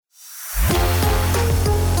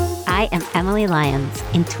I am Emily Lyons.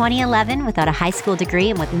 In 2011, without a high school degree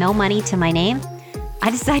and with no money to my name, I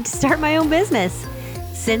decided to start my own business.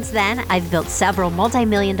 Since then, I've built several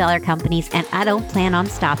multi-million-dollar companies, and I don't plan on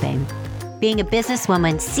stopping. Being a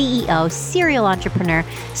businesswoman, CEO, serial entrepreneur,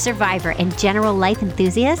 survivor, and general life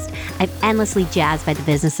enthusiast, I'm endlessly jazzed by the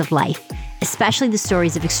business of life, especially the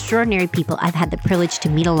stories of extraordinary people I've had the privilege to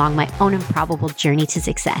meet along my own improbable journey to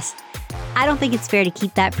success. I don't think it's fair to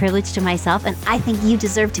keep that privilege to myself, and I think you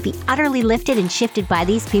deserve to be utterly lifted and shifted by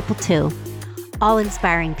these people too. All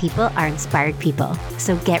inspiring people are inspired people,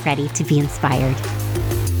 so get ready to be inspired.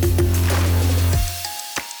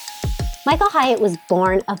 Michael Hyatt was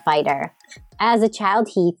born a fighter. As a child,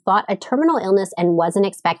 he fought a terminal illness and wasn't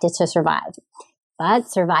expected to survive. But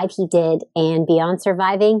survive he did, and beyond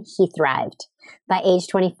surviving, he thrived. By age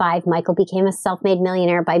 25, Michael became a self-made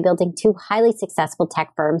millionaire by building two highly successful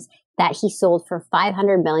tech firms that he sold for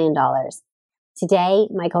 $500 million. Today,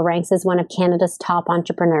 Michael ranks as one of Canada's top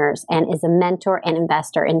entrepreneurs and is a mentor and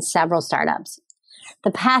investor in several startups.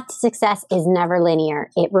 The path to success is never linear.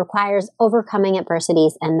 It requires overcoming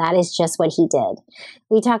adversities, and that is just what he did.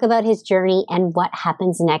 We talk about his journey and what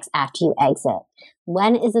happens next after you exit.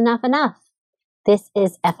 When is enough enough? This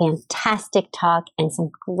is a fantastic talk and some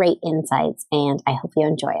great insights, and I hope you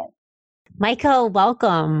enjoy it. Michael,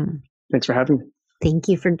 welcome. Thanks for having me. Thank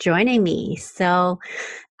you for joining me. So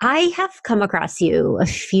I have come across you a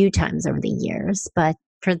few times over the years, but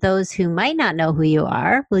for those who might not know who you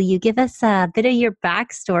are, will you give us a bit of your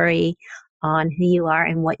backstory on who you are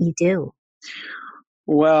and what you do?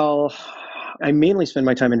 Well, I mainly spend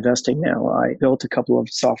my time investing now. I built a couple of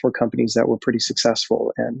software companies that were pretty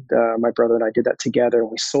successful, and my brother and I did that together,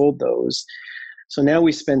 and we sold those. So now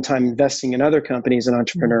we spend time investing in other companies and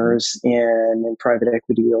entrepreneurs in private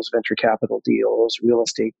equity deals, venture capital deals, real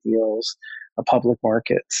estate deals, public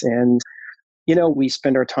markets. And we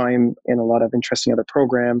spend our time in a lot of interesting other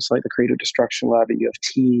programs like the Creative Destruction Lab at U of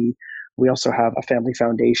T. We also have a family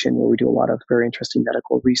foundation where we do a lot of very interesting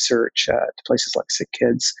medical research to places like Sick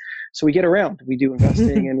Kids. So we get around. We do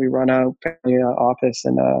investing and we run a family office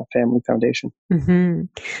and a family foundation. Mm-hmm.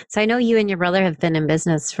 So I know you and your brother have been in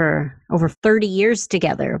business for over 30 years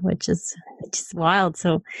together, which is wild.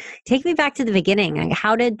 So take me back to the beginning. Like,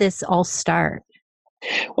 how did this all start?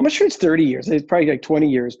 Well, I'm not sure it's 30 years. It's probably like 20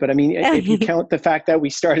 years. But I mean, if you count the fact that we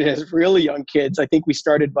started as really young kids, I think we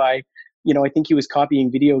started by, I think he was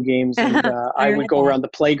copying video games and I would go around the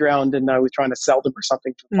playground and I was trying to sell them or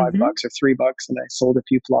something for $5 or $3. And I sold a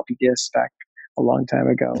few floppy disks back a long time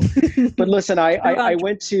ago. But listen, I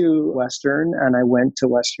went to Western and I went to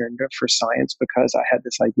Western for science because I had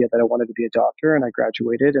this idea that I wanted to be a doctor, and I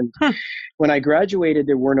graduated. And when I graduated,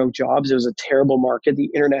 there were no jobs. It was a terrible market.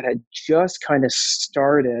 The internet had just kind of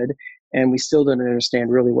started and we still didn't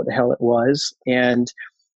understand really what the hell it was. And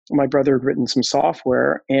my brother had written some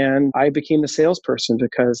software and I became the salesperson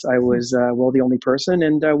because I was, the only person.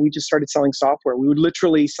 And we just started selling software. We would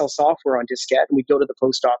literally sell software on diskette, and we'd go to the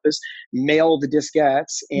post office, mail the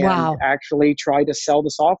diskettes, and actually try to sell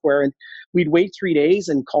the software. And we'd wait 3 days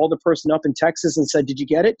and call the person up in Texas and said, "Did you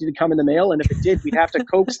get it? Did it come in the mail?" And if it did, we'd have to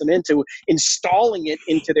coax them into installing it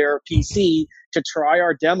into their PC to try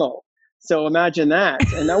our demo. So imagine that.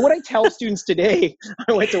 And now what I tell students today,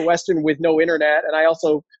 I went to Western with no internet, and I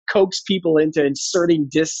also coax people into inserting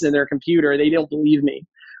disks in their computer. They don't believe me,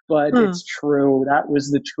 but it's true. That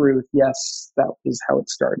was the truth. Yes, that is how it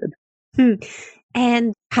started.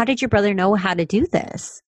 And how did your brother know how to do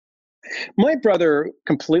this? My brother,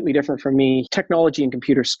 completely different from me. Technology and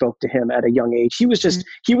computers spoke to him at a young age. He was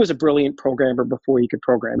he was a brilliant programmer before he could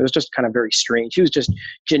program. It was just kind of very strange. He was just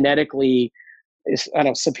genetically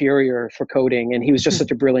superior for coding. And he was just such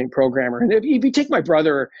a brilliant programmer. And if you take my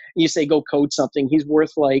brother and you say, go code something, he's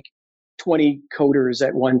worth like 20 coders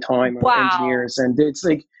at one time, or engineers. And it's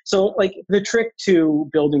like, so like the trick to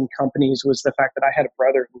building companies was the fact that I had a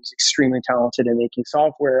brother who was extremely talented in making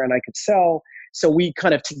software and I could sell. So we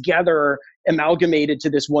kind of together amalgamated to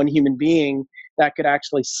this one human being that could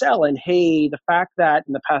actually sell. And hey, the fact that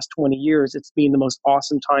in the past 20 years, it's been the most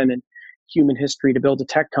awesome time in human history to build a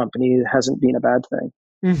tech company, it hasn't been a bad thing.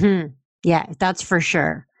 Mm-hmm. Yeah, that's for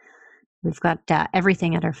sure. We've got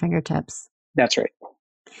everything at our fingertips. That's right.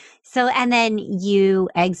 So, and then you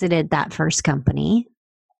exited that first company.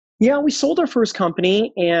 Yeah, we sold our first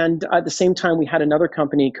company. And at the same time, we had another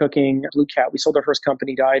company cooking, Blue Cat. We sold our first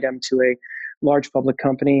company, Diadem, to a large public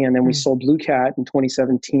company. And then we sold Blue Cat in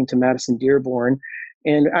 2017 to Madison Dearborn.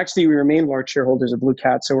 And actually, we remain large shareholders of Blue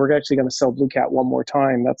Cat. So we're actually going to sell Blue Cat one more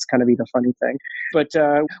time. That's kind of be the funny thing. But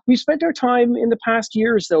we've spent our time in the past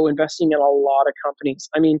years, though, investing in a lot of companies.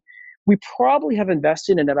 I mean, We probably have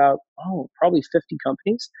invested in about, probably 50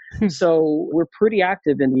 companies. So we're pretty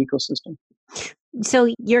active in the ecosystem.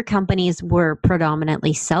 So your companies were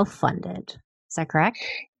predominantly self-funded. Is that correct?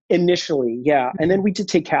 Initially, yeah. And then we did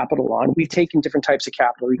take capital on. We've taken different types of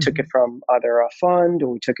capital. We took it from either a fund, or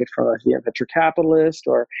we took it from a venture capitalist,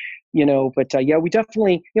 or, we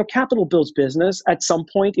definitely, capital builds business. At some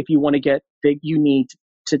point, if you want to get big, you need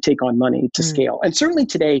to take on money to scale. And certainly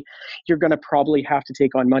today, you're going to probably have to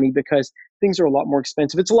take on money because things are a lot more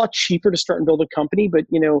expensive. It's a lot cheaper to start and build a company, but,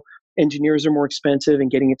 engineers are more expensive and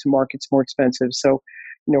getting it to market's more expensive. So,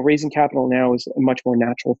 raising capital now is a much more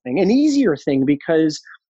natural thing, an easier thing, because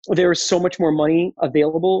there is so much more money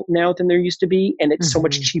available now than there used to be. And it's so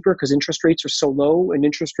much cheaper because interest rates are so low, and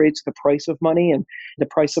interest rates are the price of money, and the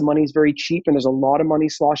price of money is very cheap. And there's a lot of money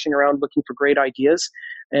sloshing around looking for great ideas.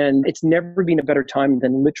 And it's never been a better time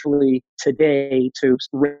than literally today to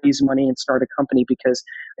raise money and start a company, because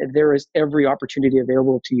there is every opportunity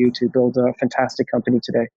available to you to build a fantastic company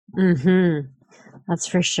today. That's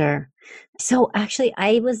for sure. So actually,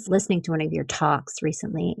 I was listening to one of your talks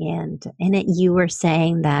recently, and in it you were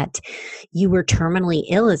saying that you were terminally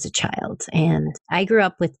ill as a child. And I grew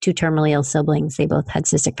up with two terminally ill siblings. They both had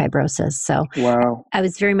cystic fibrosis. So wow. I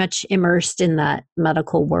was very much immersed in that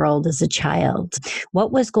medical world as a child.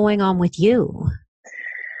 What was going on with you?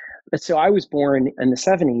 So I was born in the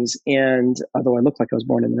 70s, and although I look like I was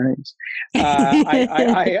born in the 90s,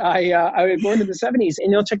 I was born in the 70s,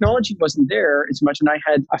 and technology wasn't there as much. And I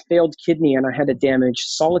had a failed kidney, and I had a damaged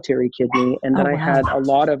solitary kidney, and then I had a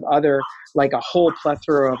lot of other, like a whole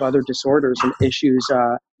plethora of other disorders and issues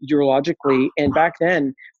urologically. And back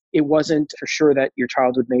then, it wasn't for sure that your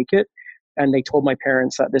child would make it. And they told my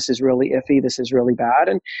parents that this is really iffy, this is really bad.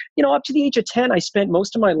 And, up to the age of 10, I spent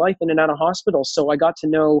most of my life in and out of hospitals. So I got to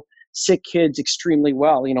know sick kids extremely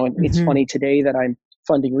well. It's funny today that I'm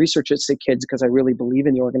funding research at Sick Kids because I really believe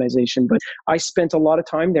in the organization. But I spent a lot of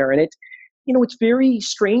time there. And it's very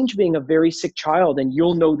strange being a very sick child. And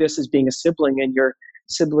you'll know this as being a sibling, and your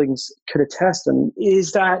siblings could attest. And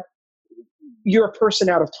is that you're a person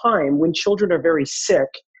out of time. When children are very sick,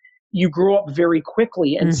 you grow up very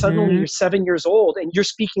quickly, and suddenly you're 7 years old and you're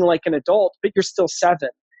speaking like an adult, but you're still 7,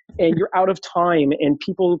 and you're out of time, and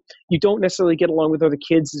you don't necessarily get along with other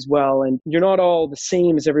kids as well. And you're not all the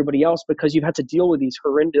same as everybody else because you've had to deal with these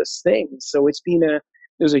horrendous things. So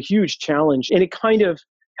there's a huge challenge, and it kind of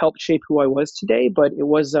helped shape who I was today, but it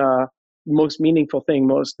was most meaningful thing,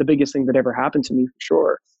 the biggest thing that ever happened to me for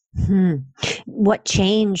sure. What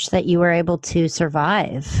changed that you were able to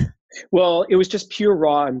survive? Well, it was just pure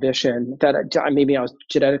raw ambition that maybe I was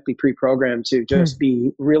genetically pre-programmed to just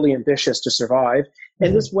be really ambitious to survive.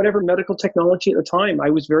 And this, whatever medical technology at the time, I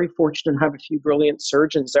was very fortunate to have a few brilliant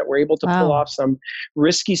surgeons that were able to pull off some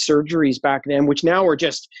risky surgeries back then, which now are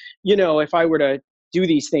just, if I were to do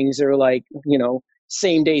these things, they're like,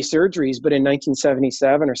 same day surgeries. But in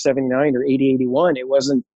 1977 or 79 or 80, 81, it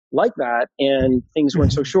wasn't like that. And things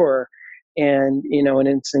weren't so sure. And, and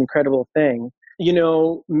it's an incredible thing.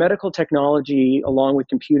 Medical technology along with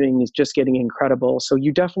computing is just getting incredible. So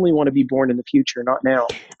you definitely want to be born in the future, not now.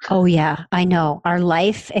 Oh, yeah, I know. Our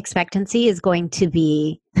life expectancy is going to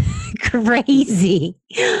be crazy.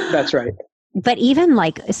 That's right. But even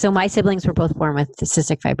so my siblings were both born with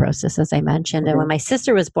cystic fibrosis, as I mentioned. And when my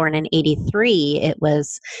sister was born in 83,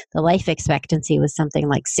 the life expectancy was something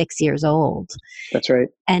like 6 years old. That's right.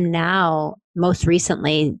 And now, most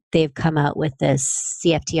recently, they've come out with this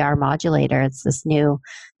CFTR modulator. It's this new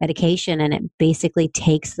medication, and it basically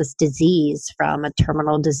takes this disease from a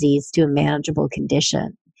terminal disease to a manageable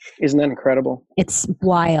condition. Isn't that incredible? It's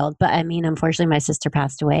wild. But I mean, unfortunately, my sister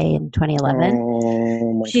passed away in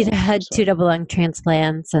 2011. She'd had 2 double lung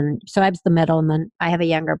transplants. And so I was the middle. And then I have a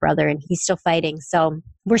younger brother, and he's still fighting. So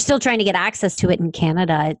we're still trying to get access to it in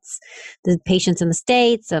Canada. It's the patients in the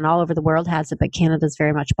States and all over the world has it, but Canada's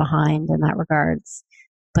very much behind in that regards.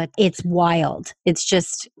 But it's wild.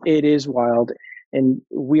 It is wild. And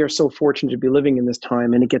we are so fortunate to be living in this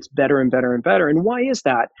time, and it gets better and better and better. And why is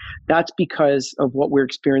that? That's because of what we're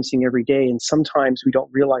experiencing every day. And sometimes we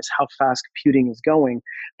don't realize how fast computing is going.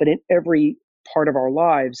 But in every part of our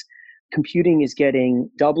lives, computing is getting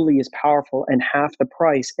doubly as powerful and half the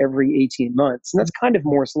price every 18 months. And that's kind of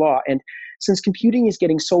Moore's law. And since computing is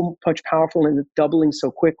getting so much powerful and doubling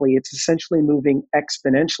so quickly, it's essentially moving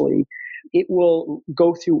exponentially. It will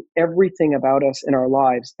go through everything about us in our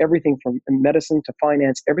lives, everything from medicine to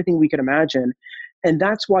finance, everything we can imagine. And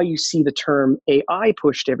that's why you see the term AI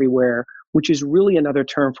pushed everywhere, which is really another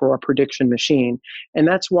term for a prediction machine. And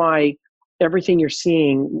that's why everything you're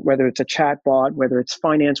seeing, whether it's a chat bot, whether it's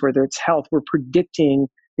finance, whether it's health, we're predicting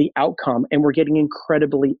the outcome, and we're getting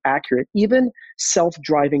incredibly accurate. Even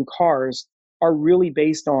self-driving cars are really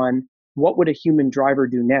based on what would a human driver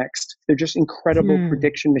do next. They're just incredible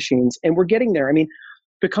prediction machines, and we're getting there. I mean,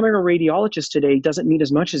 becoming a radiologist today doesn't mean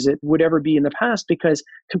as much as it would ever be in the past, because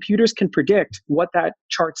computers can predict what that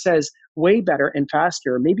chart says way better and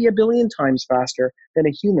faster, maybe 1 billion times faster than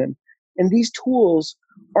a human. And these tools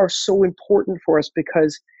are so important for us,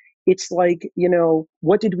 because it's like,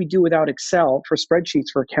 what did we do without Excel for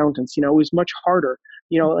spreadsheets for accountants? It was much harder.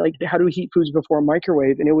 Like, how do we heat foods before a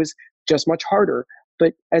microwave? And it was just much harder.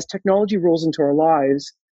 But as technology rolls into our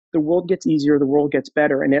lives, the world gets easier, the world gets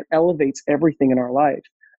better, and it elevates everything in our life.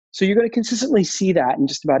 So you're going to consistently see that in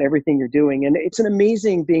just about everything you're doing. And it's an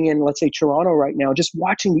amazing being in, let's say, Toronto right now, just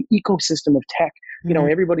watching the ecosystem of tech.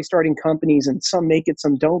 Everybody's starting companies, and some make it,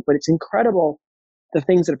 some don't, but it's incredible the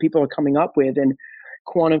things that people are coming up with, and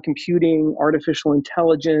quantum computing, artificial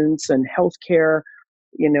intelligence, and healthcare.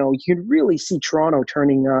 You can really see Toronto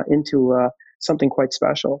turning into something quite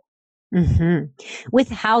special. Mm-hmm. With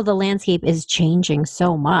how the landscape is changing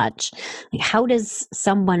so much, how does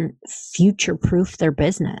someone future-proof their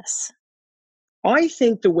business? I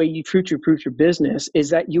think the way you future-proof your business is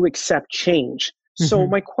that you accept change. So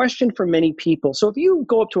my question for many people, so if you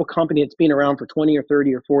go up to a company that's been around for 20 or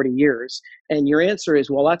 30 or 40 years, and your answer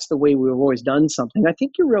is, well, that's the way we've always done something, I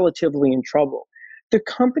think you're relatively in trouble. The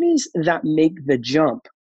companies that make the jump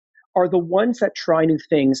are the ones that try new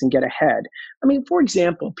things and get ahead. I mean, for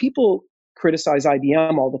example, people criticize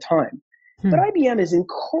IBM all the time. But IBM is an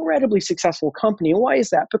incredibly successful company. And why is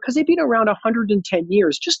that? Because they've been around 110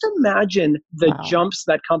 years. Just imagine the jumps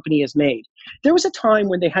that company has made. There was a time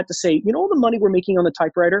when they had to say, all the money we're making on the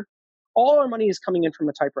typewriter, all our money is coming in from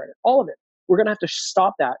a typewriter, all of it. We're going to have to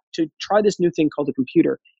stop that to try this new thing called a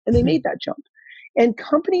computer. And they made that jump. And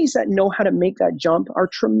companies that know how to make that jump are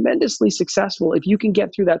tremendously successful if you can get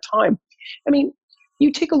through that time. I mean,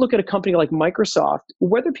 you take a look at a company like Microsoft,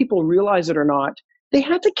 whether people realize it or not, they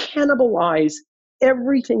had to cannibalize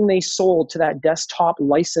everything they sold to that desktop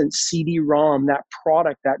licensed CD-ROM, that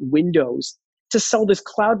product, that Windows, to sell this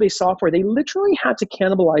cloud-based software. They literally had to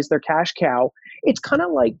cannibalize their cash cow. It's kind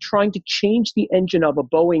of like trying to change the engine of a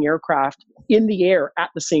Boeing aircraft in the air at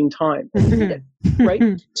the same time. Right?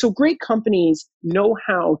 So great companies know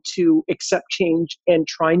how to accept change and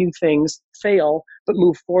try new things, fail, but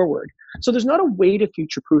move forward. So there's not a way to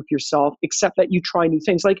future-proof yourself except that you try new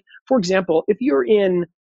things. Like, for example, if you're in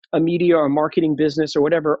a media or a marketing business or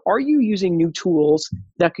whatever, are you using new tools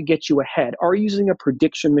that could get you ahead? Are you using a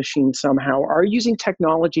prediction machine somehow? Are you using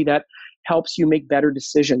technology that helps you make better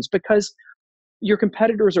decisions? Because your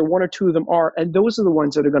competitors, or one or two of them are, and those are the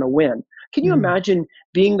ones that are going to win. Can you imagine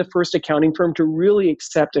being the first accounting firm to really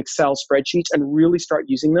accept Excel spreadsheets and really start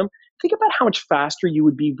using them? Think about how much faster you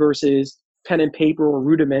would be versus pen and paper or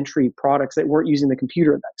rudimentary products that weren't using the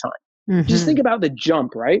computer at that time. Just think about the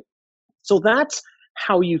jump, right? So that's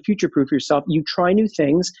how you future-proof yourself. You try new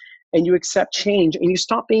things and you accept change and you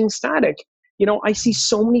stop being static. I see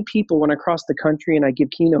so many people when I cross the country and I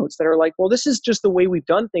give keynotes that are like, well, this is just the way we've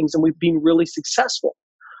done things and we've been really successful.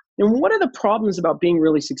 And one of the problems about being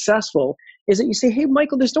really successful is that you say, hey,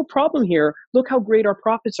 Michael, there's no problem here. Look how great our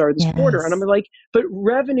profits are this quarter. And I'm like, but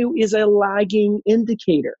revenue is a lagging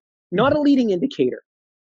indicator, not a leading indicator,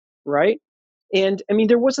 right? And I mean,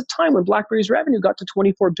 there was a time when BlackBerry's revenue got to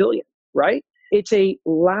 24 billion, right? It's a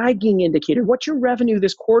lagging indicator. What your revenue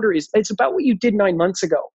this quarter is, it's about what you did 9 months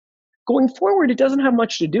ago. Going forward, it doesn't have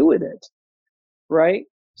much to do with it, right?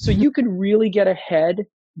 So you can really get ahead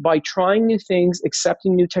by trying new things,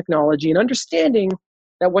 accepting new technology, and understanding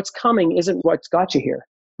that what's coming isn't what's got you here.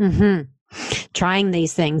 Trying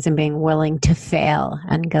these things and being willing to fail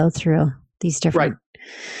and go through these different,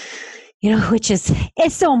 which is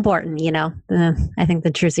so important. I think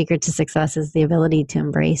the true secret to success is the ability to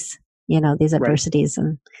embrace, these adversities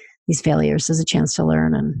and these failures as a chance to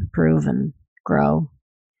learn and improve and grow.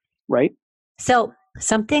 Right. So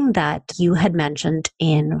something that you had mentioned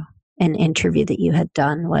in an interview that you had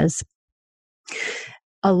done was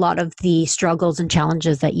a lot of the struggles and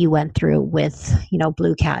challenges that you went through with,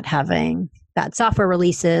 Blue Cat having bad software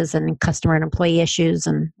releases and customer and employee issues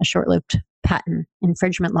and a short-lived patent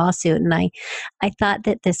infringement lawsuit. And I thought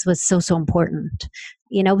that this was so important,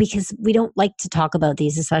 because we don't like to talk about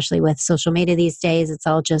these, especially with social media these days. It's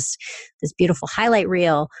all just this beautiful highlight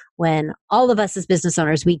reel when all of us as business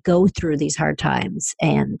owners, we go through these hard times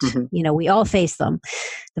and, we all face them.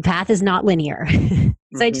 The path is not linear.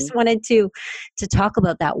 So I just wanted to talk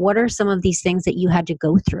about that. What are some of these things that you had to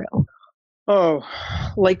go through? Oh,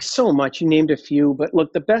 like so much. You named a few, but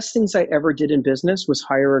look, the best things I ever did in business was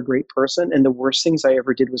hire a great person, and the worst things I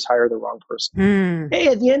ever did was hire the wrong person. Hey,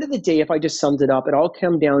 at the end of the day, if I just summed it up, it all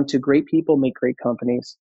came down to great people make great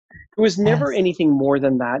companies. It was never Yes. anything more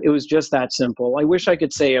than that. It was just that simple. I wish I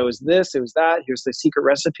could say it was this, it was that, here's the secret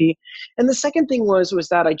recipe. And the second thing was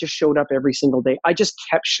that I just showed up every single day. I just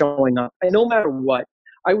kept showing up. And no matter what,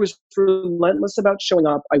 I was relentless about showing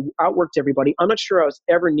up. I outworked everybody. I'm not sure I was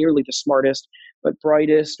ever nearly the smartest, but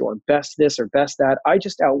brightest or best this or best that. I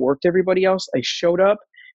just outworked everybody else. I showed up.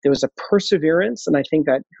 There was a perseverance, and I think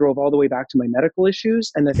that drove all the way back to my medical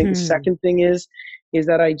issues. And I think the second thing is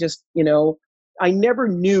that I just, I never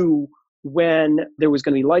knew when there was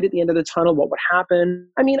going to be light at the end of the tunnel, what would happen.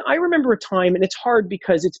 I mean, I remember a time, and it's hard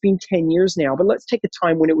because it's been 10 years now, but let's take a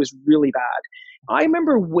time when it was really bad. I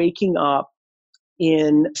remember waking up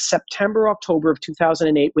in September, October of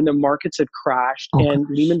 2008 when the markets had crashed and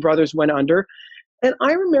Lehman Brothers went under. And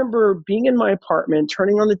I remember being in my apartment,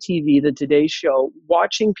 turning on the TV, the Today Show,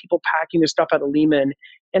 watching people packing their stuff out of Lehman,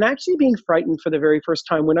 and actually being frightened for the very first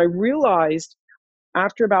time when I realized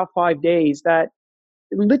after about 5 days that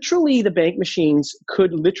literally the bank machines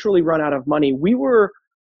could literally run out of money.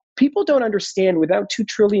 People don't understand, without $2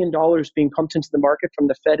 trillion being pumped into the market from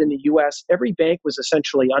the Fed in the US, every bank was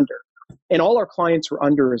essentially under. And all our clients were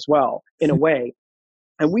under as well, in a way.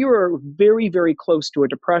 And we were very, very close to a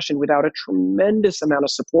depression without a tremendous amount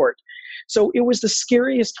of support. So it was the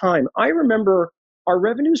scariest time. I remember our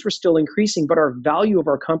revenues were still increasing, but our value of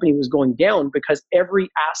our company was going down because every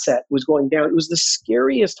asset was going down. It was the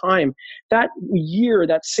scariest time. That year,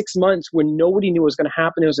 that 6 months when nobody knew what was going to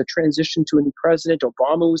happen, it was a transition to a new president.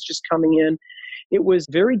 Obama was just coming in. It was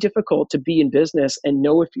very difficult to be in business and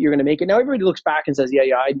know if you're going to make it. Now everybody looks back and says, yeah,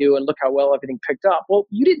 I knew, and look how well everything picked up. Well,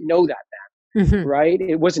 you didn't know that then. Right?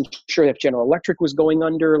 It wasn't sure if General Electric was going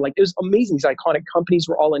under. Like, it was amazing. These iconic companies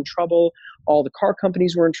were all in trouble. All the car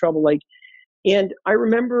companies were in trouble. And I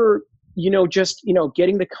remember,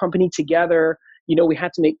 getting the company together. We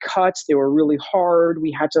had to make cuts. They were really hard.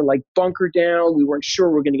 We had to bunker down. We weren't sure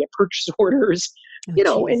we were going to get purchase orders, and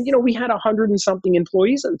we had 100 and something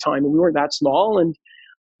employees at the time, and we weren't that small. And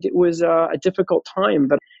it was a difficult time,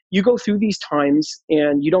 but you go through these times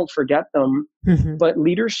and you don't forget them. But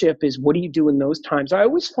leadership is, what do you do in those times? I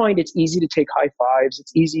always find it's easy to take high fives.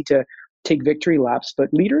 It's easy to take victory laps,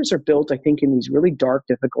 but leaders are built, I think, in these really dark,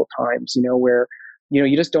 difficult times, where,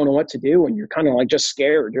 you just don't know what to do. And you're kind of just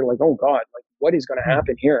scared. You're like, oh God, what is going to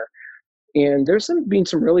happen here? And there's been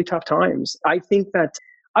some really tough times. I think that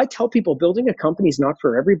I tell people building a company is not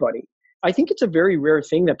for everybody. I think it's a very rare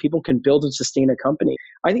thing that people can build and sustain a company.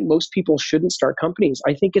 I think most people shouldn't start companies.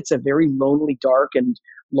 I think it's a very lonely, dark, and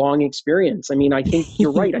long experience. I mean, I think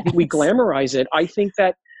you're right. I think we glamorize it. I think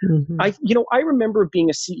that, I remember being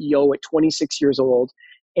a CEO at 26 years old,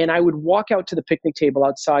 and I would walk out to the picnic table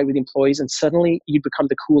outside with employees, and suddenly you'd become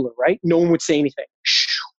the cooler, right? No one would say anything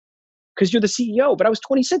because you're the CEO. But I was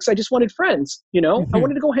 26. I just wanted friends, I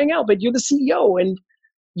wanted to go hang out, but you're the CEO. And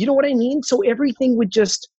you know what I mean? So everything would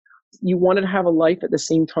just, you wanted to have a life at the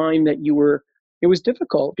same time that it was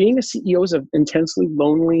difficult. Being a CEO is an intensely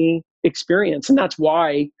lonely experience. And that's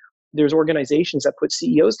why there's organizations that put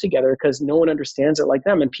CEOs together, because no one understands it like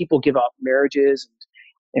them. And people give up marriages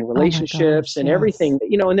and relationships and everything,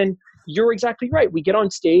 and then you're exactly right. We get on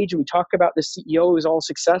stage and we talk about the CEO who's all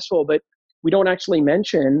successful, but we don't actually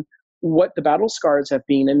mention what the battle scars have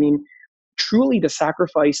been. I mean, truly the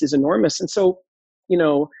sacrifice is enormous. And so,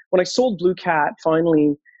 when I sold Blue Cat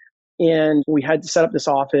finally, and we had to set up this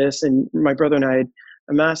office, and my brother and I had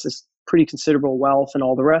amassed this pretty considerable wealth and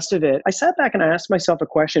all the rest of it, I sat back and I asked myself a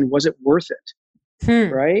question: was it worth it?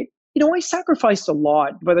 Right? I sacrificed a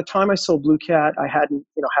lot. By the time I sold Blue Cat, I hadn't,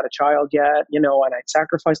 had a child yet, and I'd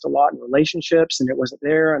sacrificed a lot in relationships, and it wasn't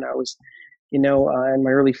there. And I was, in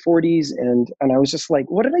my early 40s, and I was just like,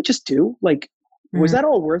 what did I just do? Was that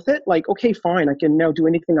all worth it? Okay, fine, I can now do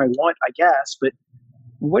anything I want, I guess, but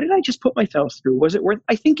what did I just put myself through? Was it worth?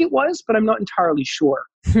 I think it was, but I'm not entirely sure.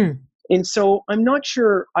 And so I'm not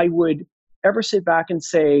sure I would ever sit back and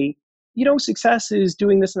say, success is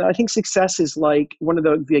doing this. And I think success is like one of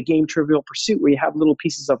the game Trivial Pursuit, where you have little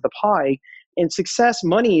pieces of the pie. And success,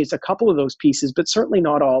 money is a couple of those pieces, but certainly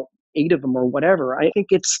not all 8 of them or whatever. I think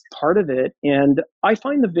it's part of it. And I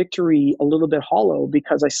find the victory a little bit hollow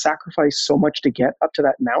because I sacrificed so much to get up to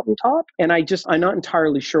that mountaintop. And I'm not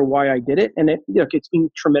entirely sure why I did it. And it's been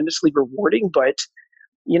tremendously rewarding, but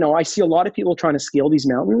I see a lot of people trying to scale these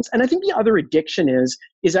mountains. And I think the other addiction is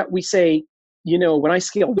that we say, when I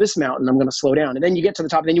scale this mountain, I'm going to slow down. And then you get to the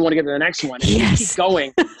top, and then you want to get to the next one. And you keep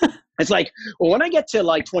going. It's like, well, when I get to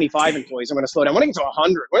like 25 employees, I'm going to slow down. When I get to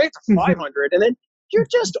 100, when I get to 500, and then you're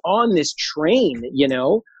just on this train,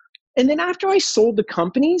 And then after I sold the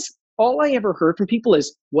companies, all I ever heard from people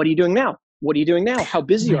is, what are you doing now? What are you doing now? How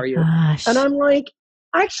busy are you? Gosh. And I'm like,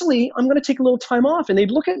 actually, I'm going to take a little time off. And they'd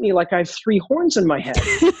look at me like I have 3 horns in my head.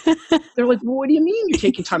 They're like, well, what do you mean you're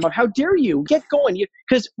taking time off? How dare you? Get going.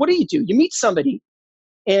 Because what do? You meet somebody,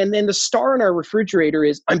 and then the star in our refrigerator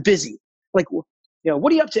is, I'm busy. Like, what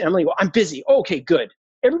are you up to, Emily? Well, I'm busy. Oh, okay, good.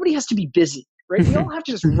 Everybody has to be busy, right? We all have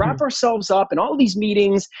to just wrap ourselves up in all these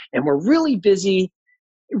meetings, and we're really busy.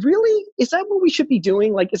 Really? Is that what we should be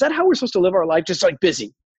doing? Like, is that how we're supposed to live our life? Just like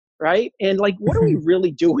busy, right? And like, what are we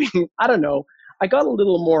really doing? I don't know. I got a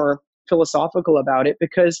little more philosophical about it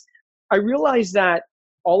because I realized that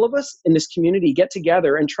all of us in this community get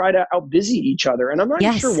together and try to outbusy each other. And I'm not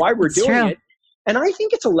even sure why we're doing it. And I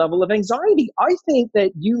think it's a level of anxiety. I think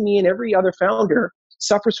that you, me, and every other founder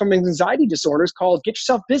suffers from anxiety disorders called get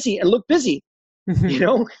yourself busy and look busy.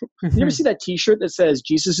 You ever see that t-shirt that says,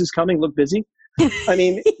 Jesus is coming, look busy? I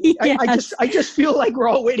mean, Yes. I just feel like we're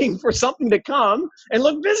all waiting for something to come and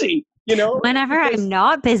look busy, Whenever I'm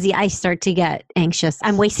not busy, I start to get anxious.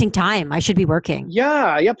 I'm wasting time. I should be working.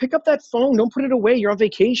 Yeah. Pick up that phone. Don't put it away. You're on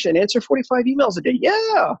vacation. Answer 45 emails a day.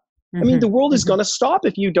 Yeah. I mean, the world is going to stop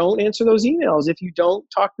if you don't answer those emails, if you don't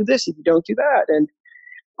talk to this, if you don't do that. And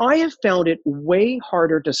I have found it way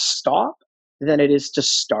harder to stop than it is to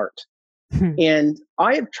start. And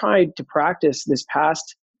I have tried to practice this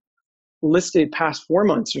past 4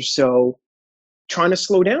 months or so, trying to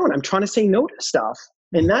slow down. I'm trying to say no to stuff.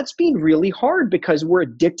 And that's been really hard because we're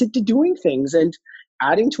addicted to doing things and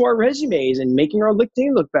adding to our resumes and making our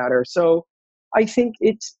LinkedIn look better. So I think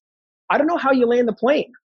I don't know how you land the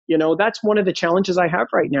plane. That's one of the challenges I have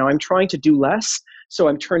right now. I'm trying to do less. So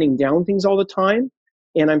I'm turning down things all the time.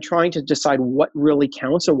 And I'm trying to decide what really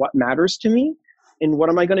counts and what matters to me. And what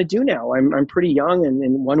am I going to do now? I'm pretty young, and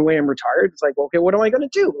in one way I'm retired. It's like, okay, what am I going to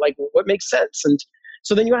do? Like, what makes sense? And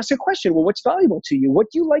so then you ask a question, well, what's valuable to you? What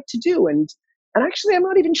do you like to do? And actually, I'm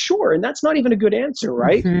not even sure. And that's not even a a good answer,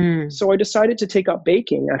 right? So I decided to take up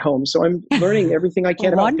baking at home. So I'm learning everything I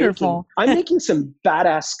can about baking. I'm making some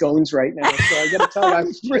badass scones right now. So I got to tell you,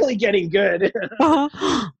 I'm really getting good.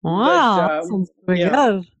 Wow. Sounds pretty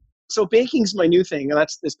good. So baking's my new thing. And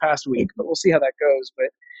that's this past week, but we'll see how that goes.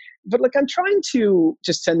 But like, I'm trying to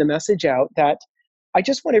just send the message out that I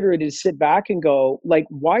just want everybody to sit back and go, like,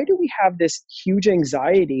 why do we have this huge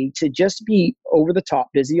anxiety to just be over the top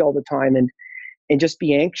busy all the time and just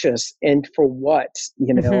be anxious? And for what?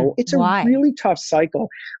 It's a really tough cycle.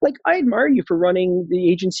 Like, I admire you for running the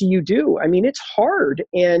agency you do. I mean, it's hard,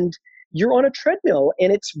 and you're on a treadmill,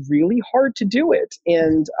 and it's really hard to do it.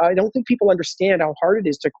 And I don't think people understand how hard it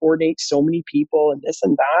is to coordinate so many people and this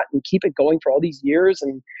and that and keep it going for all these years.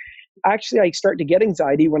 And actually, I start to get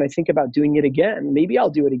anxiety when I think about doing it again. Maybe I'll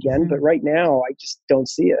do it again, but right now I just don't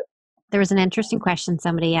see it. There was an interesting question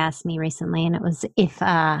somebody asked me recently, and it was if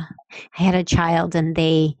I had a child and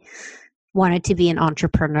they wanted to be an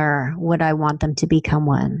entrepreneur, would I want them to become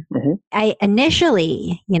one? I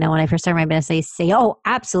initially, when I first started my business, I say, oh,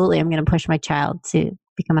 absolutely, I'm going to push my child to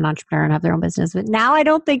become an entrepreneur and have their own business. But now I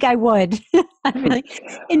don't think I would. I'm like,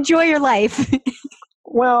 enjoy your life.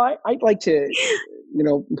 Well, I'd like to,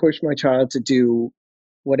 push my child to do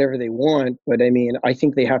whatever they want. But I mean, I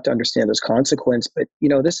think they have to understand there's consequence. But,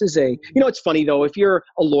 this is it's funny though, if you're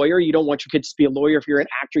a lawyer, you don't want your kids to be a lawyer. If you're an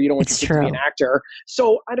actor, you don't want your kids to be an actor.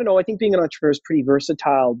 So I don't know. I think being an entrepreneur is pretty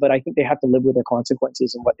versatile, but I think they have to live with their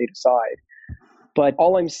consequences and what they decide. But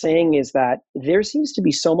all I'm saying is that there seems to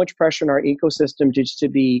be so much pressure in our ecosystem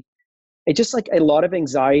it's just like a lot of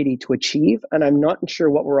anxiety to achieve. And I'm not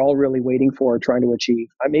sure what we're all really waiting for or trying to achieve.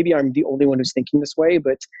 Maybe I'm the only one who's thinking this way,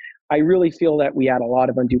 but I really feel that we add a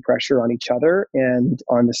lot of undue pressure on each other and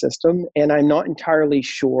on the system. And I'm not entirely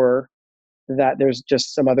sure that there's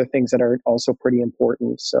just some other things that are also pretty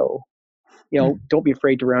important. So, don't be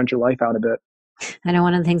afraid to round your life out a bit. I know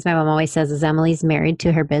one of the things my mom always says is Emily's married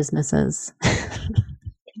to her businesses.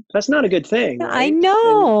 That's not a good thing. Right? I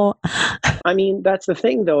know. And, that's the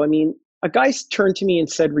thing though. A guy turned to me and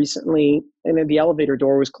said recently, and then the elevator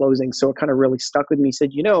door was closing, so it kind of really stuck with me. He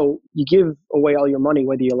said, you give away all your money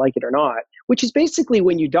whether you like it or not, which is basically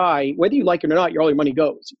when you die, whether you like it or not, all your money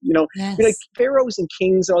goes. Yes. Like pharaohs and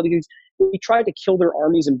kings, all these, they tried to kill their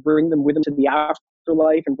armies and bring them with them to the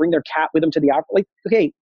afterlife and bring their cat with them to the afterlife.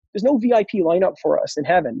 Okay, there's no VIP lineup for us in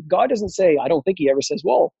heaven. God doesn't say, I don't think he ever says,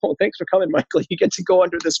 well, thanks for coming, Michael. You get to go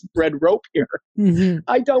under this red rope here.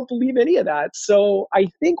 I don't believe any of that. So I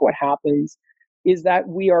think what happens is that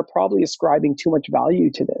we are probably ascribing too much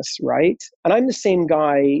value to this, right? And I'm the same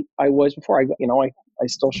guy I was before. I I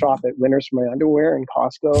still shop at Winners for my underwear and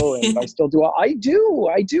Costco, and I still do. I do.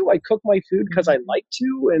 I cook my food because I like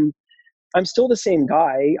to, and I'm still the same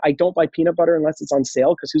guy. I don't buy peanut butter unless it's on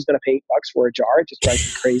sale because who's going to pay $8 for a jar? It just drives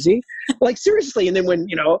me crazy. Like seriously. And then when,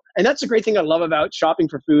 and that's the great thing I love about shopping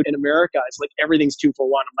for food in America. It's like everything's 2 for $1.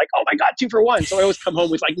 I'm like, oh my God, 2 for $1. So I always come home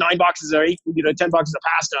with like 9 boxes or 10 boxes of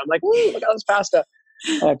pasta. I'm like, ooh, look at this pasta.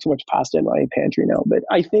 I have too much pasta in my pantry now. But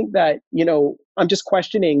I think that, I'm just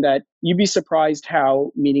questioning that you'd be surprised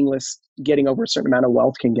how meaningless getting over a certain amount of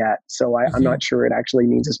wealth can get. So I'm not sure it actually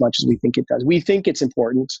means as much as we think it does. We think it's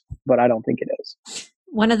important, but I don't think it is.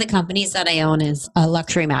 One of the companies that I own is a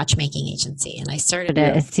luxury matchmaking agency. And I started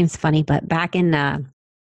it, it seems funny, but back in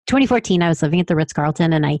 2014, I was living at the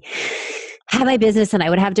Ritz-Carlton and I had my business and I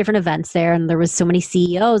would have different events there. And there was so many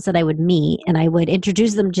CEOs that I would meet and I would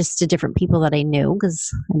introduce them just to different people that I knew because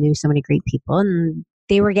I knew so many great people and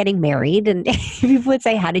they were getting married and people would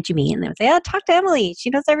say, how did you meet? And they would say, oh, talk to Emily. She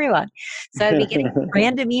knows everyone. So I'd be getting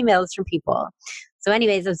random emails from people. So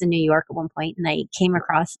anyways, I was in New York at one point and I came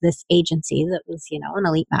across this agency that was, an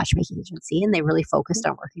elite matchmaking agency and they really focused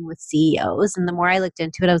on working with CEOs. And the more I looked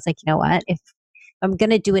into it, I was like, you know what? If I'm going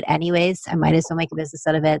to do it anyways, I might as well make a business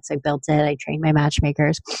out of it. So I built it. I trained my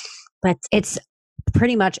matchmakers. But it's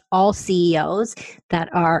pretty much all CEOs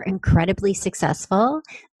that are incredibly successful.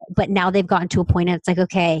 But now they've gotten to a point and it's like,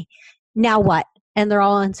 okay, now what? And they're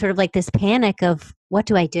all in sort of like this panic of what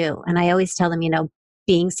do I do? And I always tell them,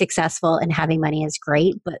 being successful and having money is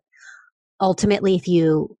great. But ultimately, if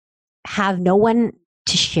you have no one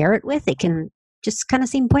to share it with, it can just kind of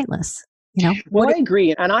seem pointless. Well, I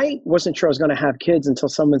agree. And I wasn't sure I was going to have kids until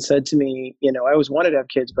someone said to me, I always wanted to have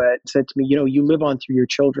kids, but said to me, you live on through your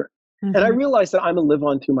children. Mm-hmm. And I realized that I'm a live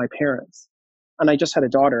on through my parents. And I just had a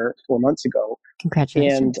daughter 4 months ago.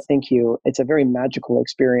 Congratulations. And thank you. It's a very magical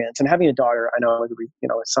experience. And having a daughter, I know,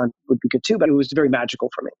 a son would be good too, but it was very magical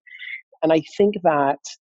for me. And I think that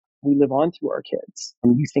we live on through our kids.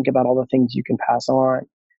 And you think about all the things you can pass on.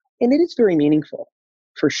 And it is very meaningful,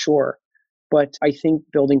 for sure. But I think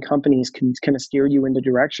building companies can kind of steer you in the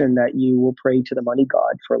direction that you will pray to the money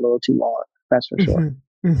god for a little too long. That's for sure.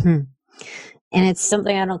 Mm-hmm. And it's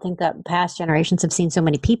something I don't think that past generations have seen so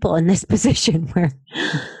many people in this position where,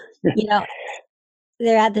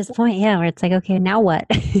 they're at this point, where it's like, okay, now what?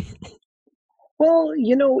 Well,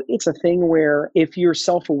 it's a thing where if you're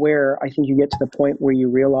self-aware, I think you get to the point where you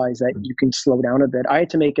realize that you can slow down a bit. I had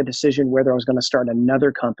to make a decision whether I was going to start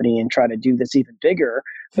another company and try to do this even bigger.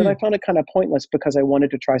 But I found it kind of pointless because I wanted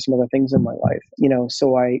to try some other things in my life.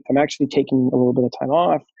 So I'm actually taking a little bit of time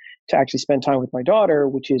off to actually spend time with my daughter,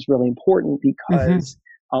 which is really important because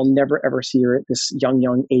I'll never, ever see her at this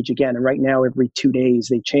young age again. And right now, every 2 days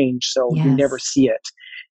they change. So you never see it.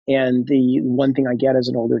 And the one thing I get as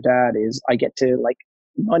an older dad is I get to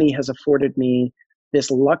money has afforded me this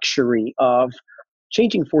luxury of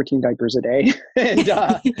changing 14 diapers a day and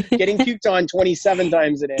getting puked on 27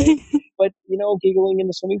 times a day, but, giggling in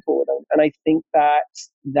the swimming pool with them. And I think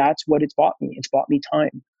that's what it's bought me. It's bought me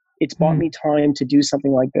time. It's bought me time to do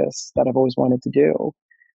something like this that I've always wanted to do.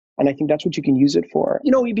 And I think that's what you can use it for.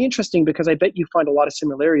 It'd be interesting because I bet you find a lot of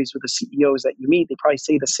similarities with the CEOs that you meet. They probably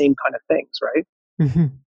say the same kind of things, right?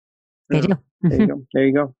 Mm-hmm. They do. There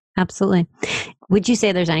you go. Absolutely. Would you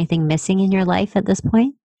say there's anything missing in your life at this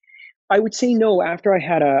point? I would say no. After I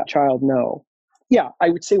had a child, no. Yeah, I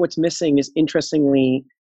would say what's missing is, interestingly,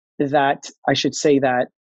 that I should say that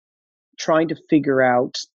trying to figure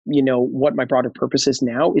out, what my broader purpose is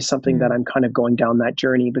now is something that I'm kind of going down that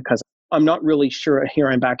journey because I'm not really sure.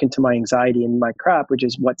 Here I'm back into my anxiety and my crap, which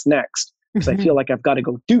is what's next. Because I feel like I've got to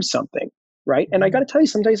go do something. Right. And I got to tell you,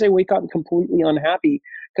 some days I wake up completely unhappy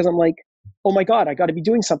because I'm like, oh my God, I got to be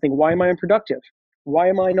doing something. Why am I unproductive? Why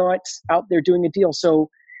am I not out there doing a deal? So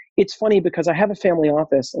it's funny because I have a family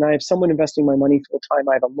office and I have someone investing my money full time.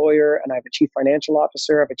 I have a lawyer and I have a chief financial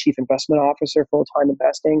officer. I have a chief investment officer, full time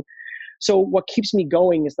investing. So what keeps me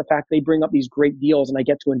going is the fact they bring up these great deals and I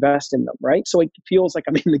get to invest in them. Right. So it feels like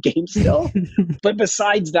I'm in the game still. But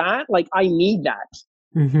besides that, I need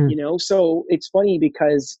that, so it's funny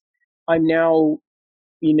because I'm now,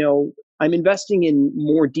 I'm investing in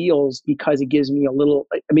more deals because it gives me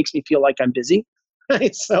it makes me feel like I'm busy.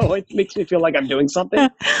 So it makes me feel like I'm doing something.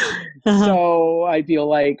 So I feel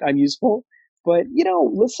like I'm useful. But,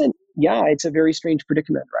 listen, it's a very strange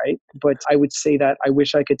predicament, right? But I would say that I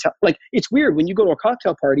wish I could tell. It's weird when you go to a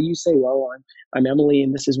cocktail party, you say, well, I'm Emily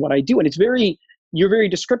and this is what I do. And you're very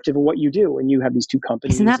descriptive of what you do. And you have these 2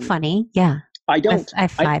 companies. Isn't that funny? Yeah. I don't. I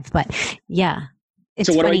have 5, but yeah.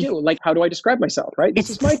 So what do I do? How do I describe myself, right? This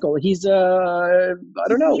is Michael. He's, I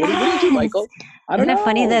don't know. Yes. What do you do, Michael? I don't know. Isn't it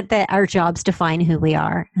funny that our jobs define who we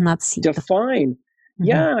are? And that's define.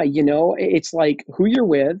 Yeah, it's like who you're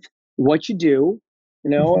with, what you do,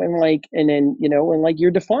 and then, and like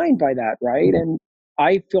you're defined by that, right? And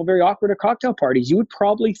I feel very awkward at cocktail parties. You would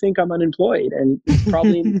probably think I'm unemployed, and it's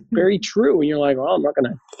probably very true. And you're like, well, I'm not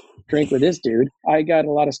going to drink with this dude. I got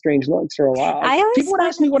a lot of strange looks for a while. I always People would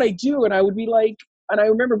ask me what I do, and I would be like, and I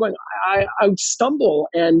remember going, I would stumble,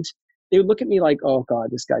 and they would look at me like, oh God,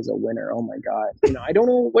 this guy's a winner. Oh my God. I don't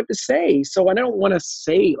know what to say. So I don't want to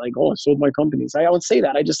say like, oh, I sold my companies. I don't say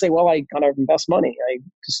that. I just say, well, I kind of invest money. I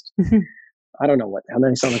just, I don't know and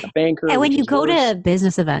then I sound like a banker. And when you go to a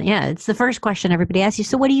business event, it's the first question everybody asks you.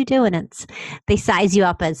 So what do you do? And they size you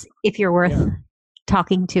up as if you're worth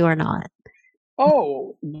talking to or not.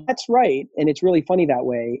 Oh, that's right. And it's really funny that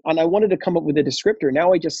way. And I wanted to come up with a descriptor.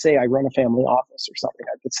 Now I just say I run a family office or something.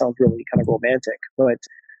 That sounds really kind of romantic. But,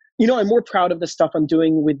 I'm more proud of the stuff I'm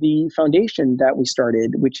doing with the foundation that we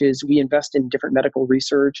started, which is we invest in different medical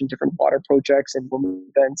research and different water projects and women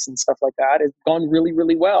events and stuff like that. It's gone really,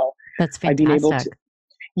 really well. That's fantastic. I've been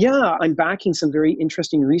able to, I'm backing some very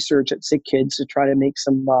interesting research at Sick Kids to try to make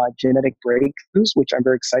some genetic breakthroughs, which I'm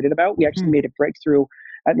very excited about. We actually made a breakthrough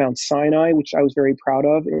at Mount Sinai, which I was very proud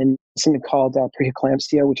of, and something called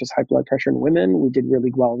preeclampsia, which is high blood pressure in women. We did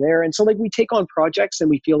really well there. And so we take on projects and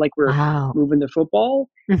we feel like we're moving the football.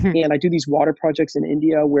 And I do these water projects in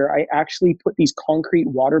India where I actually put these concrete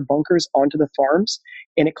water bunkers onto the farms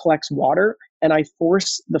and it collects water. And I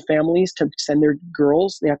force the families to send their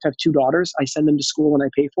girls. They have to have 2 daughters. I send them to school and I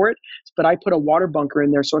pay for it. But I put a water bunker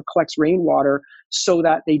in there so it collects rainwater so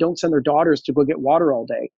that they don't send their daughters to go get water all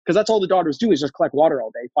day. Because that's all the daughters do is just collect water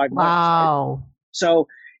all day, 5 miles. Wow. Right? So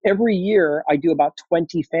every year I do about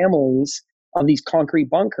 20 families of these concrete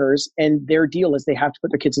bunkers. And their deal is they have to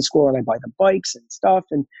put their kids in school and I buy them bikes and stuff.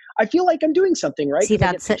 And I feel like I'm doing something, right? See,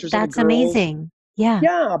 that's amazing. Yeah.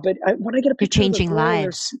 Yeah. But when I get a picture You're changing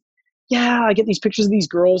lives. I get these pictures of these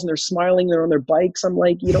girls and they're smiling. They're on their bikes. I'm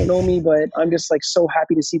like, you don't know me, but I'm just like so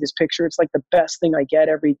happy to see this picture. It's like the best thing I get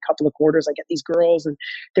every couple of quarters. I get these girls and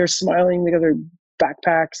they're smiling. They got their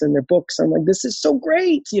backpacks and their books. I'm like, this is so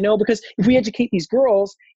great, because if we educate these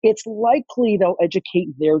girls, it's likely they'll educate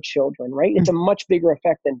their children, right? It's a much bigger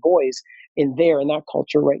effect than boys in that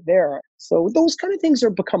culture right there. So those kind of things are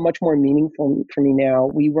become much more meaningful for me now.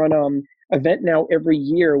 We run event now every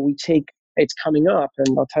year. It's coming up,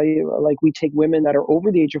 and I'll tell you, we take women that are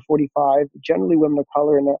over the age of 45, generally women of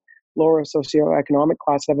color in the lower socioeconomic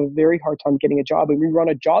class, have a very hard time getting a job, and we run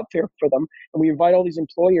a job fair for them, and we invite all these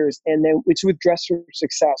employers, and then it's with Dress for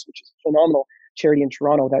Success, which is a phenomenal charity in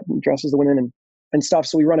Toronto that dresses the women and stuff.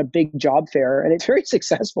 So we run a big job fair, and it's very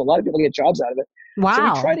successful. A lot of people get jobs out of it. Wow. So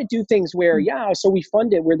we try to do things where, so we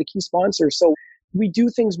fund it. We're the key sponsor. So we do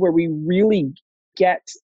things where we really get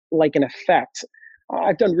like an effect.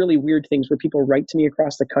 I've done really weird things where people write to me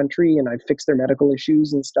across the country and I fix their medical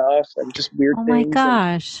issues and stuff and just weird things. Oh my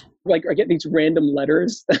gosh. And, I get these random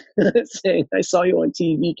letters saying, I saw you on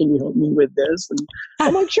TV. Can you help me with this? And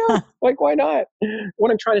I'm like, sure. Why not?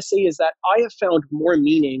 What I'm trying to say is that I have found more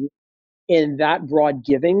meaning in that broad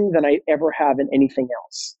giving than I ever have in anything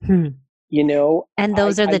else. And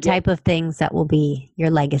those are the type of things that will be your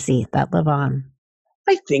legacy that live on.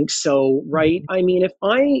 I think so, right? I mean, if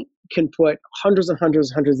I can put hundreds and hundreds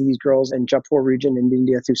and hundreds of these girls in Jaipur region in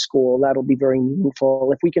India through school, that'll be very meaningful.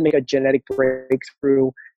 If we can make a genetic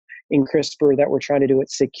breakthrough in CRISPR that we're trying to do at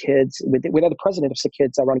Sick Kids with the president of Sick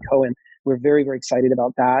Kids, Ron Cohen, we're very, very excited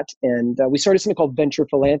about that. And we started something called venture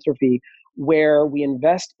philanthropy, where we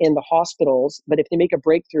invest in the hospitals, but if they make a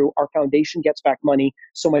breakthrough, our foundation gets back money,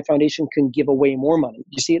 so my foundation can give away more money.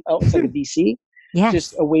 You see it? Oh, it's like a VC. Yes.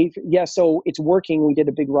 Just a way. So it's working. We did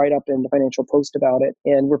a big write-up in the Financial Post about it,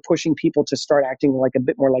 and we're pushing people to start acting like a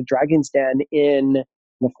bit more like Dragon's Den in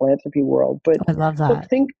the philanthropy world. But I love that. But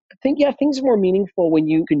think, things are more meaningful when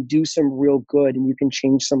you can do some real good and you can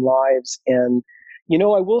change some lives. And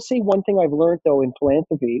I will say one thing I've learned though in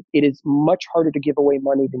philanthropy: it is much harder to give away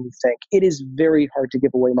money than you think. It is very hard to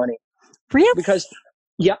give away money. Really? Because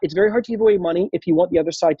it's very hard to give away money if you want the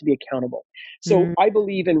other side to be accountable. So I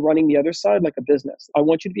believe in running the other side like a business. I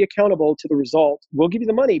want you to be accountable to the result. We'll give you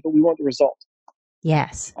the money, but we want the result.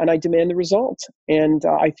 Yes. And I demand the result. And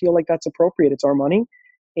I feel like that's appropriate. It's our money.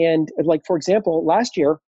 And for example, last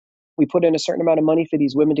year, we put in a certain amount of money for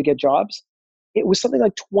these women to get jobs. It was something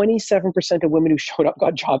like 27% of women who showed up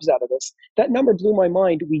got jobs out of this. That number blew my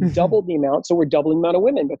mind. We doubled the amount. So we're doubling the amount of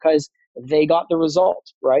women because they got the result,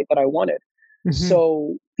 right, that I wanted.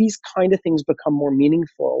 So these kind of things become more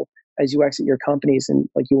meaningful as you exit your companies and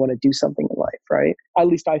you want to do something in life, right? At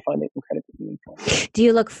least I find it incredibly meaningful. Do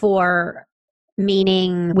you look for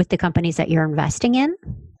meaning with the companies that you're investing in?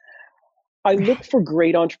 I look for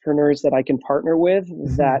great entrepreneurs that I can partner with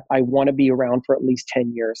that I want to be around for at least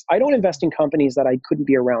 10 years. I don't invest in companies that I couldn't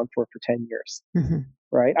be around for 10 years,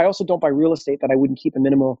 right? I also don't buy real estate that I wouldn't keep a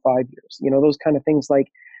minimum of 5 years, those kind of things.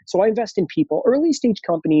 So I invest in people, early stage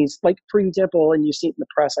companies, like for example, and you see it in the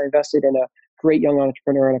press, I invested in a great young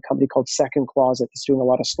entrepreneur in a company called Second Closet that's doing a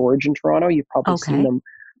lot of storage in Toronto. You've probably seen them,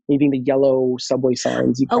 leaving the yellow subway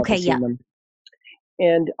signs. You've probably seen them.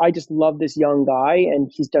 And I just love this young guy, and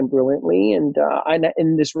he's done brilliantly. And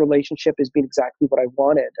this relationship has been exactly what I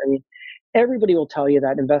wanted. I mean, everybody will tell you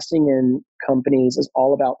that investing in companies is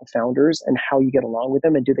all about the founders and how you get along with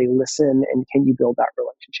them, and do they listen, and can you build that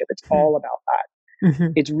relationship? It's all about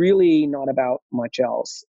that. It's really not about much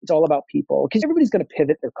else. It's all about people, because everybody's going to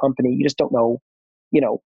pivot their company. You just don't know,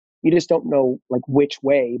 like which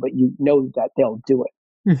way, but you know that they'll do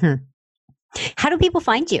it. How do people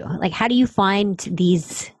find you? Like, how do you find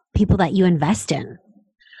these people that you invest in?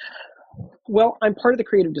 Well, I'm part of the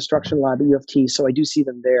Creative Destruction Lab at U of T, so I do see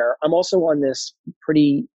them there. I'm also on this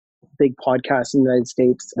pretty big podcast in the United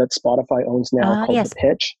States that Spotify owns now called The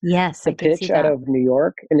Pitch. Yes, The Pitch out of New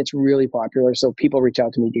York, and it's really popular. So people reach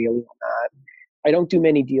out to me daily on that. I don't do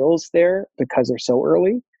many deals there because they're so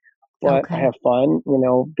early, but I have fun,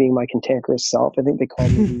 being my cantankerous self. I think they call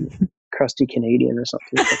me crusty Canadian or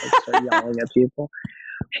something. So I start yelling at people.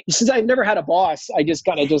 Since I've never had a boss, I just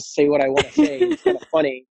kind of just say what I want to say. It's kind of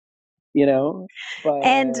funny, But,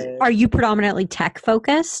 and are you predominantly tech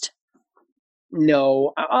focused?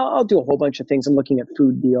 No, I'll do a whole bunch of things. I'm looking at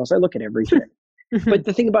food deals. I look at everything. But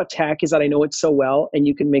the thing about tech is that I know it so well, and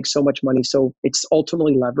you can make so much money. So it's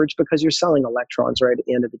ultimately leveraged because you're selling electrons right at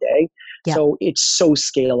the end of the day. Yeah. So it's so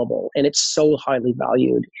scalable and it's so highly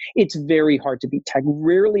valued. It's very hard to beat tech.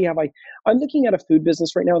 Rarely have I'm looking at a food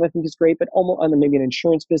business right now that I think is great, but almost on maybe an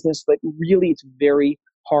insurance business, but really it's very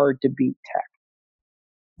hard to beat tech.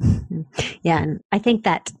 Yeah. And I think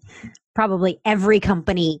that probably every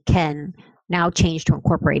company can now change to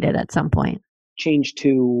incorporate it at some point. Change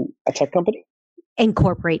to a tech company?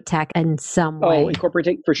 Incorporate tech in some way. Oh, incorporate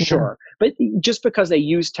tech for sure. But just because they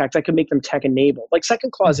use tech, I can make them tech enabled. Like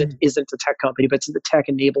Second Closet isn't a tech company, but it's a tech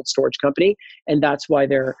enabled storage company. And that's why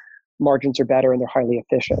their margins are better and they're highly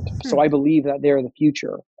efficient. So I believe that they're the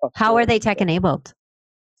future. How are they tech enabled?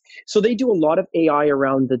 So they do a lot of AI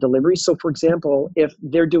around the delivery. So for example, if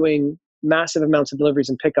they're doing massive amounts of deliveries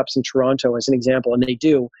and pickups in Toronto as an example, and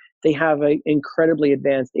they have an incredibly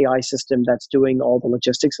advanced AI system that's doing all the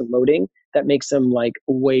logistics and loading that makes them like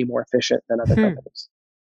way more efficient than other companies.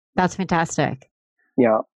 That's fantastic.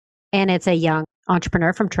 Yeah. And it's a young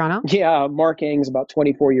entrepreneur from Toronto? Yeah. Mark Ang's about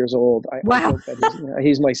 24 years old. Wow.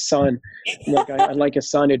 He's my son. I'd like a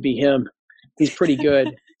son, it'd be him. He's pretty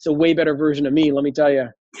good. It's a way better version of me, let me tell you.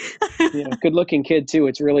 Good looking kid too.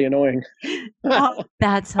 It's really annoying. Oh,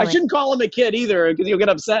 that's hilarious. I shouldn't call him a kid either because he'll get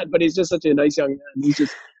upset, but he's just such a nice young man.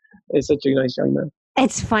 He's such a nice young man.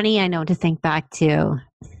 It's funny, I know, to think back to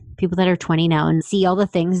people that are 20 now and see all the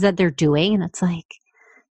things that they're doing. And it's like,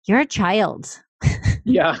 you're a child.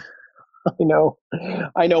 Yeah, I know.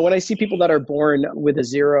 When I see people that are born with a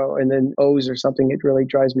 0 and then O's or something, it really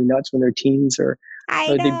drives me nuts when they're teens or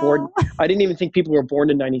I know. I didn't even think people were born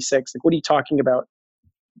in 96. Like, what are you talking about?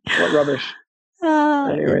 What rubbish.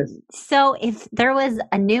 Anyways. So if there was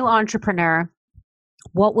a new entrepreneur,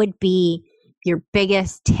 what would be your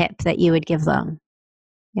biggest tip that you would give them?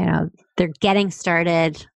 They're getting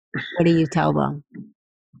started. What do you tell them?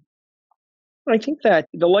 I think that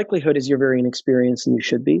the likelihood is you're very inexperienced and you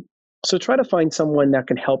should be. So try to find someone that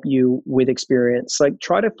can help you with experience. Like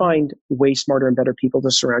try to find way smarter and better people to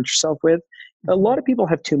surround yourself with. A lot of people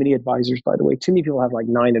have too many advisors, by the way. Too many people have like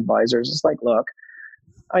 9 advisors. It's like, look,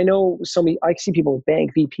 I know I see people with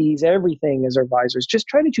bank VPs, everything as advisors. Just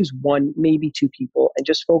try to choose 1, maybe 2 people and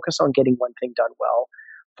just focus on getting one thing done well.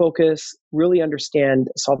 Focus, really understand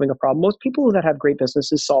solving a problem. Most people that have great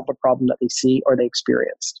businesses solve a problem that they see or they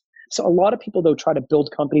experienced. So a lot of people, though, try to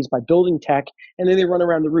build companies by building tech, and then they run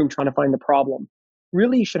around the room trying to find the problem.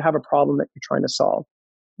 Really, you should have a problem that you're trying to solve.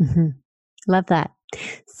 Mm-hmm. Love that.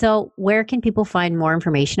 So where can people find more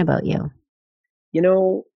information about you?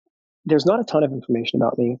 There's not a ton of information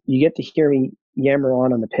about me. You get to hear me yammer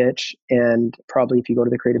on the pitch, and probably if you go to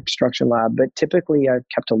the Creative Destruction Lab, but typically I've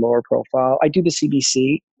kept a lower profile. I do the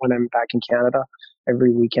CBC when I'm back in Canada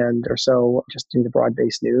every weekend or so, just do the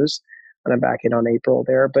broad-based news, and I'm back in on April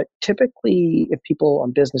there. But typically, if people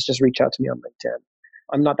on business just reach out to me on LinkedIn.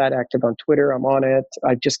 I'm not that active on Twitter. I'm on it.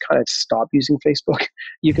 I just kind of stopped using Facebook.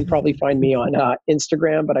 You can probably find me on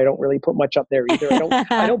Instagram, but I don't really put much up there either.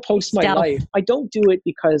 I don't post my life. I don't do it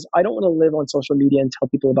because I don't want to live on social media and tell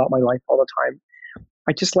people about my life all the time.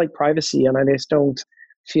 I just like privacy, and I just don't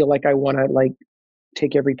feel like I want to like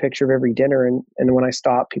take every picture of every dinner. And when I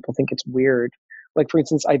stop, people think it's weird. Like, for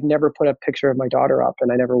instance, I've never put a picture of my daughter up,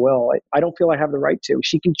 and I never will. I don't feel I have the right to.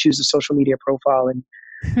 She can choose a social media profile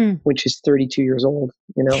and when she's 32 years old,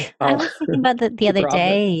 you know. I was thinking about that the other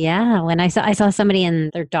day. Yeah, when I saw somebody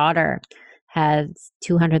and their daughter has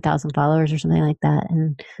 200,000 followers or something like that,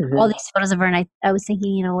 and all these photos of her. And I was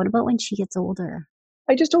thinking, you know, what about when she gets older?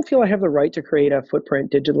 I just don't feel I have the right to create a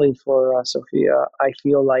footprint digitally for Sophia. I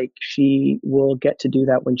feel like she will get to do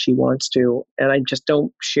that when she wants to, and I just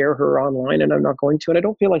don't share her online, and I'm not going to, and I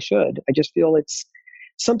don't feel I should. I just feel it's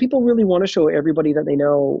some people really want to show everybody that they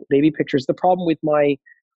know baby pictures. The problem with my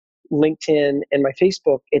LinkedIn and my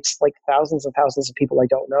Facebook, it's like thousands and thousands of people I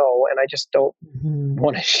don't know, and I just don't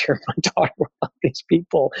want to share my daughter with all these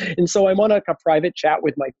people. And so I'm on like a private chat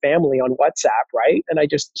with my family on WhatsApp, right? And I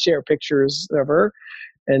just share pictures of her.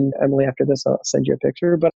 And Emily, after this, I'll send you a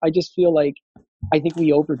picture. But I just feel like I think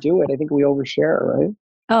we overdo it. I think we overshare, right?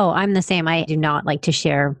 Oh, I'm the same. I do not like to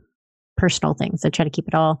share personal things. I try to keep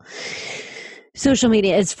it all. Social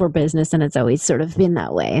media is for business, and it's always sort of been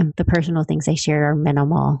that way. The personal things I share are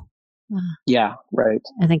minimal. Yeah, right.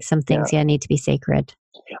 I think some things, need to be sacred.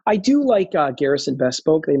 I do like Garrison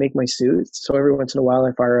Bespoke. They make my suits. So every once in a while,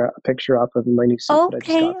 I fire a picture up of my new suit that I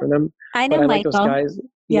just got for them. I know Michael. Like those guys.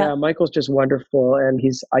 Yeah, Michael's just wonderful. And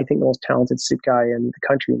he's, I think, the most talented suit guy in the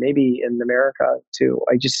country, maybe in America too.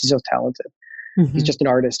 He's so talented. He's just an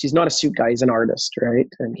artist. He's not a suit guy. He's an artist, right?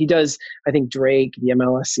 And he does, I think, Drake, the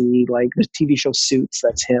MLSE, like the TV show Suits.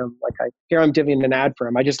 That's him. Like I'm divvying an ad for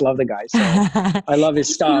him. I just love the guy. So I love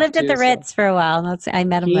his stuff. He lived at the Ritz for a while. I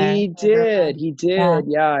met him there. He did.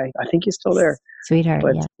 Yeah. I think he's still there. Sweetheart.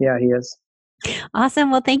 But yeah, he is. Awesome.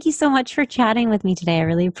 Well, thank you so much for chatting with me today. I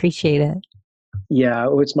really appreciate it. Yeah,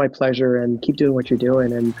 it's my pleasure, and keep doing what you're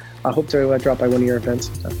doing. And I hope to drop by one of your events.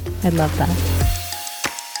 I'd love that.